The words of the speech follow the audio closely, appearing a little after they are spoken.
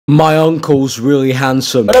My uncle's really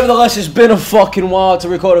handsome. But nevertheless, it's been a fucking while to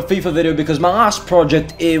record a FIFA video because my last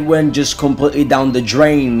project, it went just completely down the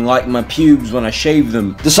drain, like my pubes when I shaved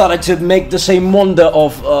them. Decided to make the same wonder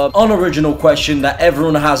of unoriginal question that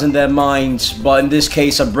everyone has in their minds, but in this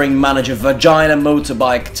case I bring manager Vagina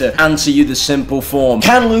Motorbike to answer you the simple form.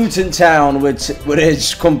 Can Luton Town, with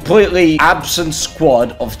its completely absent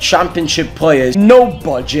squad of championship players, no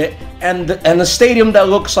budget, and a stadium that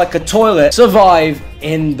looks like a toilet, survive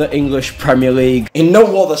in the English Premier League? In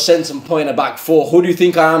no other sense I'm playing a back four. Who do you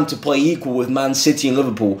think I am to play equal with Man City and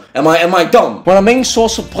Liverpool? Am I dumb? When our main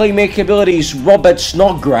source of playmaking ability is Robert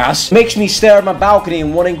Snodgrass, makes me stare at my balcony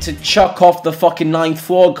and wanting to chuck off the fucking 9th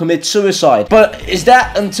floor and commit suicide. But is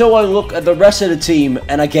that until I look at the rest of the team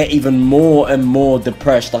and I get even more and more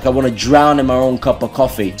depressed, like I want to drown in my own cup of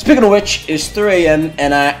coffee. Speaking of which, it's 3 AM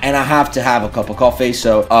and I have to have a cup of coffee,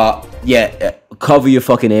 so yeah, cover your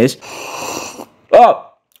fucking ears.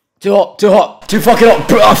 Oh, too hot, too fucking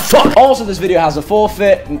hot. Oh, fuck. Also, this video has a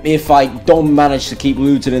forfeit if I don't manage to keep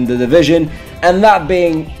Luton in the division, and that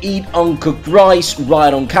being eat uncooked rice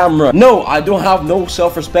right on camera. No, I don't have no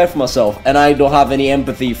self-respect for myself, and I don't have any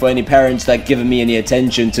empathy for any parents that given me any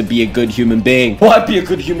attention to be a good human being. Why be a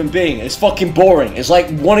good human being? It's fucking boring. It's like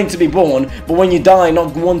wanting to be born, but when you die,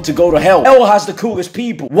 not want to go to hell. Hell has the coolest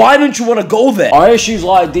people. Why don't you want to go there? Our issues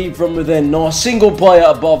lie deep from within. Not a single player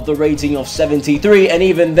above the rating of 73, and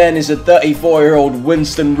even then is a 34-year-old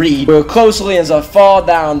Winston Reed. We're closely as far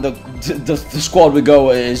down the squad we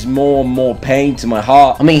go, is more and more pain to my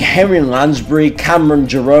heart. I mean, Henry Lansbury, Cameron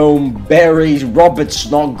Jerome, Berries, Robert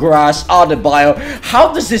Snodgrass, Adebayo.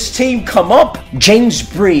 How does this team come up? James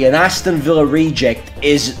Bree, an Aston Villa reject,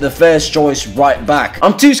 is the first choice right back.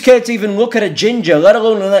 I'm too scared to even look at a ginger, let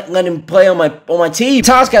alone let him play on my team.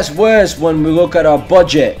 Task gets worse when we look at our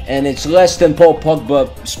budget, and it's less than Paul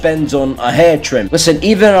Pogba spends on a hair trim. Listen,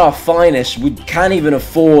 even at our finest, we can't even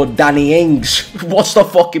afford Danny Ings. What's the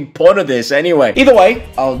fucking point of this anyway? Either way,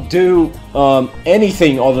 I'll do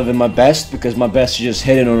anything other than my best, because my best is just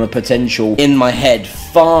hitting on a potential in my head,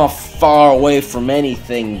 far away from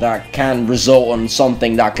anything that can result on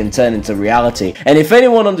something that can turn into reality. And if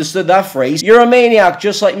anyone understood that phrase, you're a maniac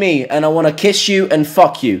just like me, and I want to kiss you and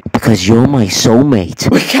fuck you because you're my soulmate.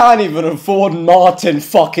 We can't even afford Martin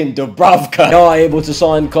fucking Dubravka. Now able to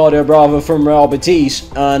sign Claudio Bravo from Real Betis,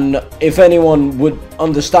 and if anyone would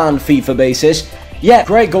understand FIFA basis, yeah,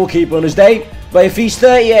 great goalkeeper on his day. But if he's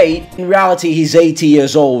 38, in reality, he's 80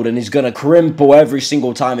 years old and he's going to crimple every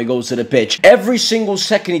single time he goes to the pitch. Every single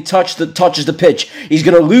second he touches the pitch, he's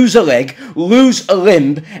going to lose a leg, lose a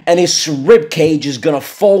limb, and his rib cage is going to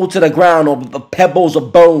fall to the ground over the pebbles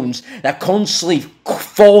of bones that constantly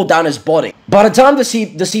fall down his body. By the time the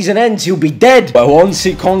season ends, he'll be dead. But once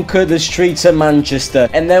he conquered the streets of Manchester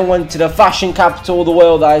and then went to the fashion capital of the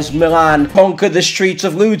world, that is Milan, conquered the streets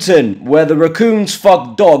of Luton, where the raccoons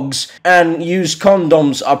fuck dogs and used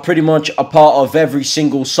condoms are pretty much a part of every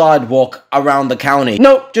single sidewalk around the county.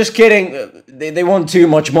 No, just kidding. They want too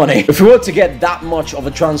much money. If we were to get that much of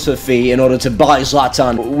a transfer fee in order to buy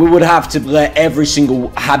Zlatan, we would have to let every single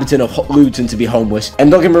habitant of Luton to be homeless.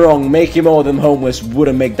 And don't get me wrong, making more of them homeless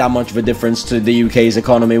wouldn't make that much of a difference to the UK's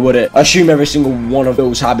economy, would it? Assume every single one of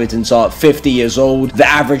those habitants are 50 years old. The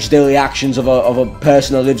average daily actions of a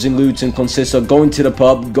person that lives in Luton consists of going to the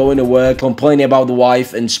pub, going to work, complaining about the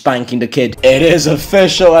wife, and spanking the kid. It is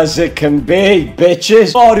official as it can be,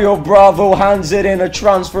 bitches. Claudio Bravo hands it in a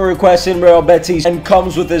transfer request in Real Betis and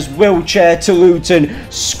comes with his wheelchair to Luton,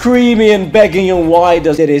 screaming and begging, and why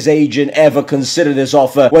did his agent ever consider this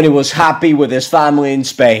offer when he was happy with his family in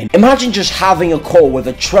Spain? Imagine just having a call with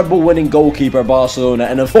a treble-winning goalkeeper at Barcelona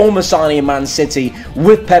and a former signing in Man City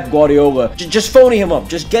with Pep Guardiola. Just phoning him up,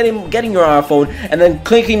 just getting your iPhone and then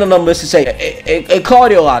clicking the numbers to say, hey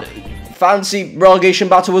Claudio lad, fancy relegation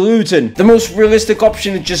battle with Luton. The most realistic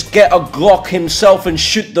option is just get a Glock himself and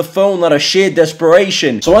shoot the phone out of sheer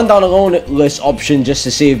desperation. So I went down a loan list option just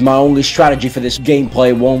to see if my only strategy for this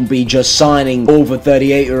gameplay won't be just signing over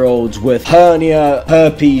 38-year-olds with hernia,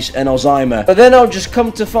 herpes, and Alzheimer. But then I'll just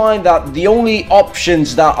come to find that the only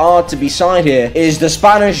options that are to be signed here is the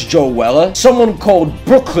Spanish Joe Weller, someone called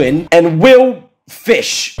Brooklyn, and Will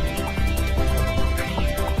Fish.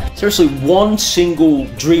 Seriously, one single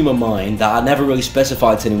dream of mine that I never really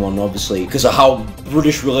specified to anyone, obviously, because of how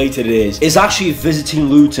British related it is actually visiting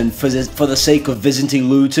Luton for the sake of visiting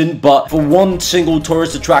Luton, but for one single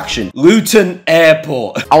tourist attraction, Luton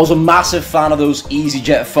Airport. I was a massive fan of those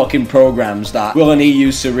EasyJet fucking programs that Will and E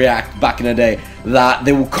used to react back in the day, that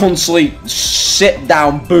they will constantly sit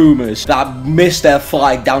down boomers that miss their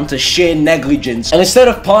flight down to sheer negligence, and instead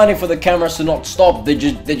of pining for the cameras to not stop, they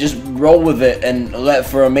just roll with it and let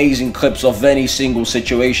for amazing clips of any single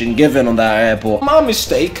situation given on that airport. My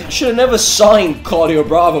mistake, I should have never signed Claudio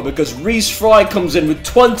Bravo, because Reece Fry comes in with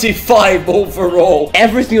 25 overall.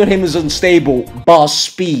 Everything on him is unstable, bar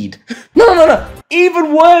speed. No.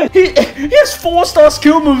 Even worse, he has 4-star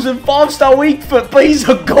skill moves and 5-star weak foot, but he's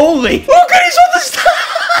a goalie. Look at his other stats.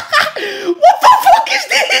 What the fuck is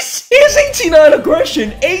this? He has 89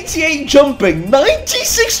 aggression, 88 jumping,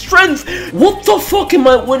 96 strength. What the fuck am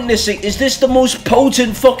I witnessing? Is this the most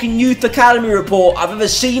potent fucking youth academy report I've ever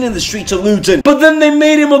seen in the streets of Luton? But then they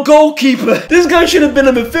made him a goalkeeper. This guy should have been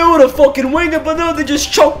a midfielder, fucking winger, but no, they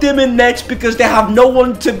just chucked him in nets because they have no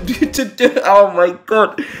one to do. Oh my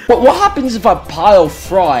god. But what happens if I pile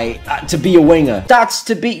Fry to be a winger? That's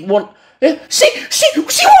to be one. See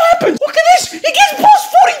what happens? Look at this! He gets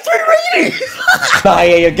plus 43 rating! Nah,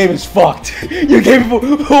 yeah, your game is fucked. Your game,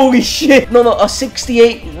 holy shit. No, a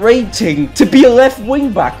 68 rating to be a left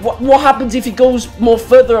wing back. What happens if he goes more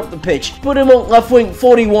further up the pitch? Put him on left wing,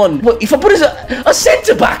 41. But if I put a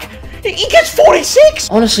centre back, he gets 46!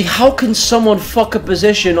 Honestly, how can someone fuck a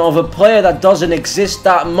position of a player that doesn't exist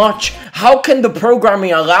that much? How can the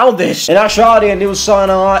programming allow this? In actuality, a new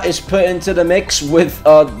signer is put into the mix with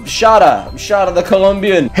Shada the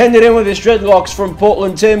Colombian. Handed in with his dreadlocks from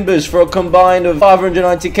Portland Timbers for a combined of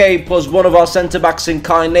 590k plus one of our centre-backs in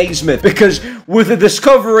Kai Naismith. Because with the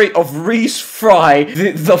discovery of Reece Fry,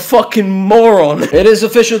 the fucking moron, it is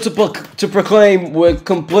official to proclaim we're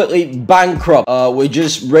completely bankrupt. We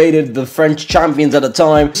just raided the French champions at the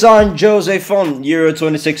time, signed Jose Font, Euro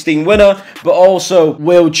 2016 winner, but also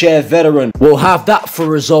wheelchair veteran. We'll have that for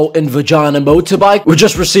result in Vagina Motorbike. We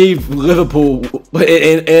just received Liverpool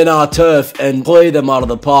in our turf and play them out of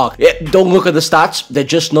the park. Yeah, don't look at the stats, they're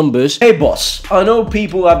just numbers. Hey boss, I know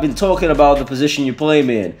people have been talking about the position you play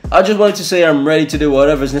me in. I just wanted to say I'm ready to do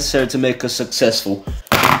whatever is necessary to make us successful.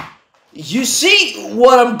 You see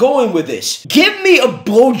what I'm going with this? Give me a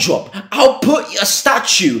blowjob. I'll put a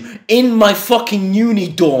statue in my fucking uni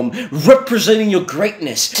dorm representing your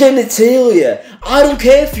greatness. Genitalia. I don't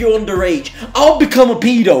care if you're underage. I'll become a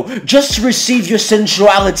pedo just to receive your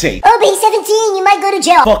sensuality. Oh, but he's 17. You might go to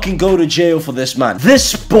jail. Fucking go to jail for this, man.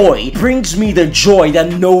 This boy brings me the joy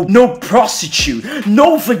that no prostitute,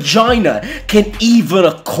 no vagina can even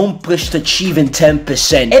accomplish to achieving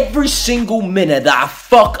 10%. Every single minute that I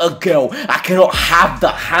fuck a girl, I cannot have the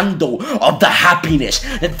handle of the happiness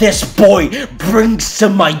that this boy brings to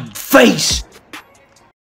my face.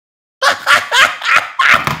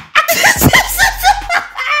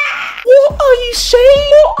 What are you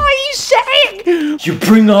saying? What are you saying? You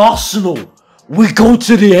bring Arsenal, we go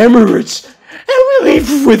to the Emirates, and we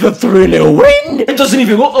leave with a 3-0 win. It doesn't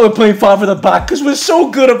even look like we're playing 5 at the back because we're so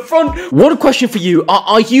good up front. One question for you.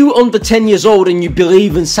 Are you under 10 years old and you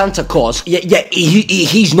believe in Santa Claus? Yeah,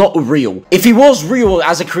 he's not real. If he was real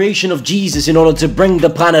as a creation of Jesus in order to bring the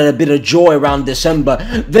planet a bit of joy around December,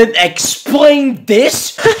 then explain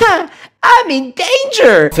this? I'm in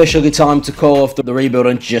danger! Officially time to call off the rebuild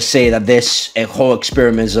and just say that this whole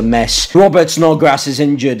experiment is a mess. Robert Snodgrass is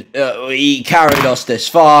injured. He carried us this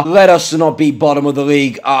far. Let us not be bottom of the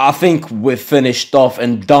league. I think we're finished off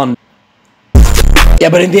and done. Yeah,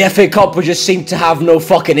 but in the FA Cup, we just seem to have no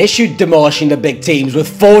fucking issue demolishing the big teams with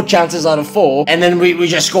 4 chances out of 4, and then we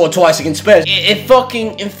just scored twice against Spurs. It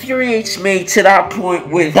fucking infuriates me to that point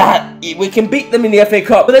with that. We can beat them in the FA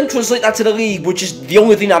Cup, but then translate that to the league, which is the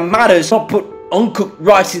only thing that matters, not put uncooked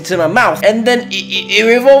rice into my mouth, and then it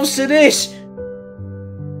revolves to this.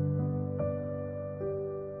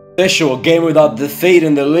 Official, a game without defeat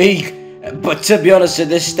in the league. But to be honest, at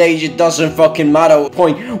this stage, it doesn't fucking matter.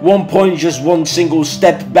 1 point, just one single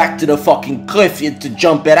step back to the fucking cliff to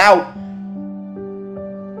jump it out.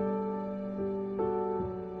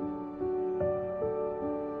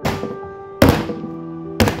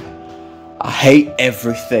 I hate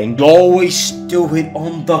everything. You always do it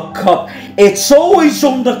on the cup. It's always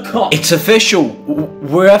on the cup. It's official.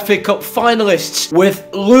 We're FA Cup finalists with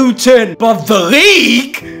Luton. But the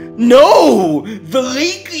league? No! The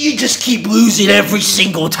league, you just keep losing every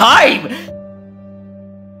single time.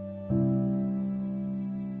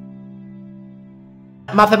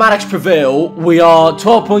 Mathematics prevail. We are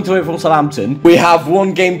 12 points away from Southampton. We have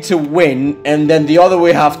one game to win, and then the other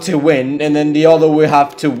we have to win, and then the other we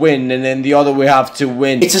have to win, and then the other we have to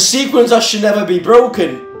win. It's a sequence that should never be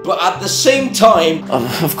broken, but at the same time...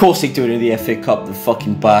 of course they do it in the FA Cup, the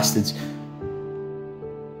fucking bastards.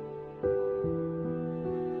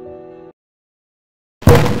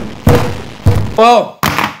 Whoa!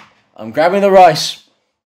 I'm grabbing the rice.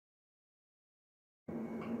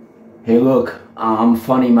 Hey look, I'm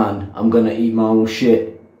funny man. I'm gonna eat my own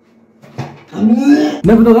shit.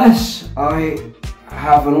 Nevertheless, I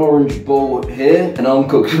have an orange bowl here and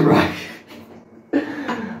uncooked rice.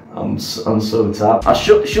 I'm so tapped.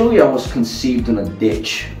 Surely I was conceived in a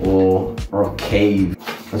ditch or a cave.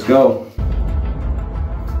 Let's go.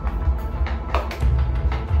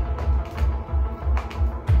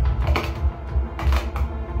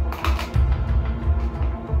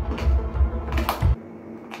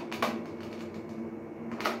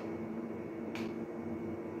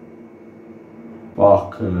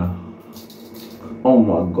 Fuck. Oh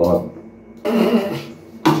my god.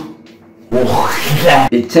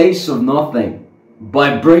 It tastes of nothing,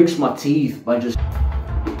 but it breaks my teeth by just...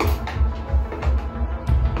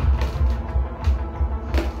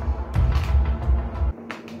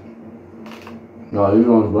 No, this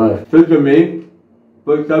one's worse. Look at me,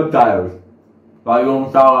 put subtitles. I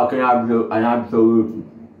don't sound like an absolute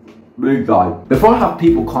big guy. Before I have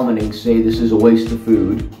people commenting say this is a waste of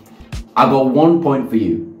food, I got 1 point for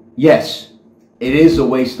you. Yes, it is a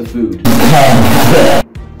waste of food.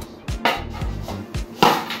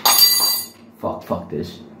 Fuck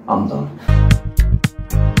this. I'm done.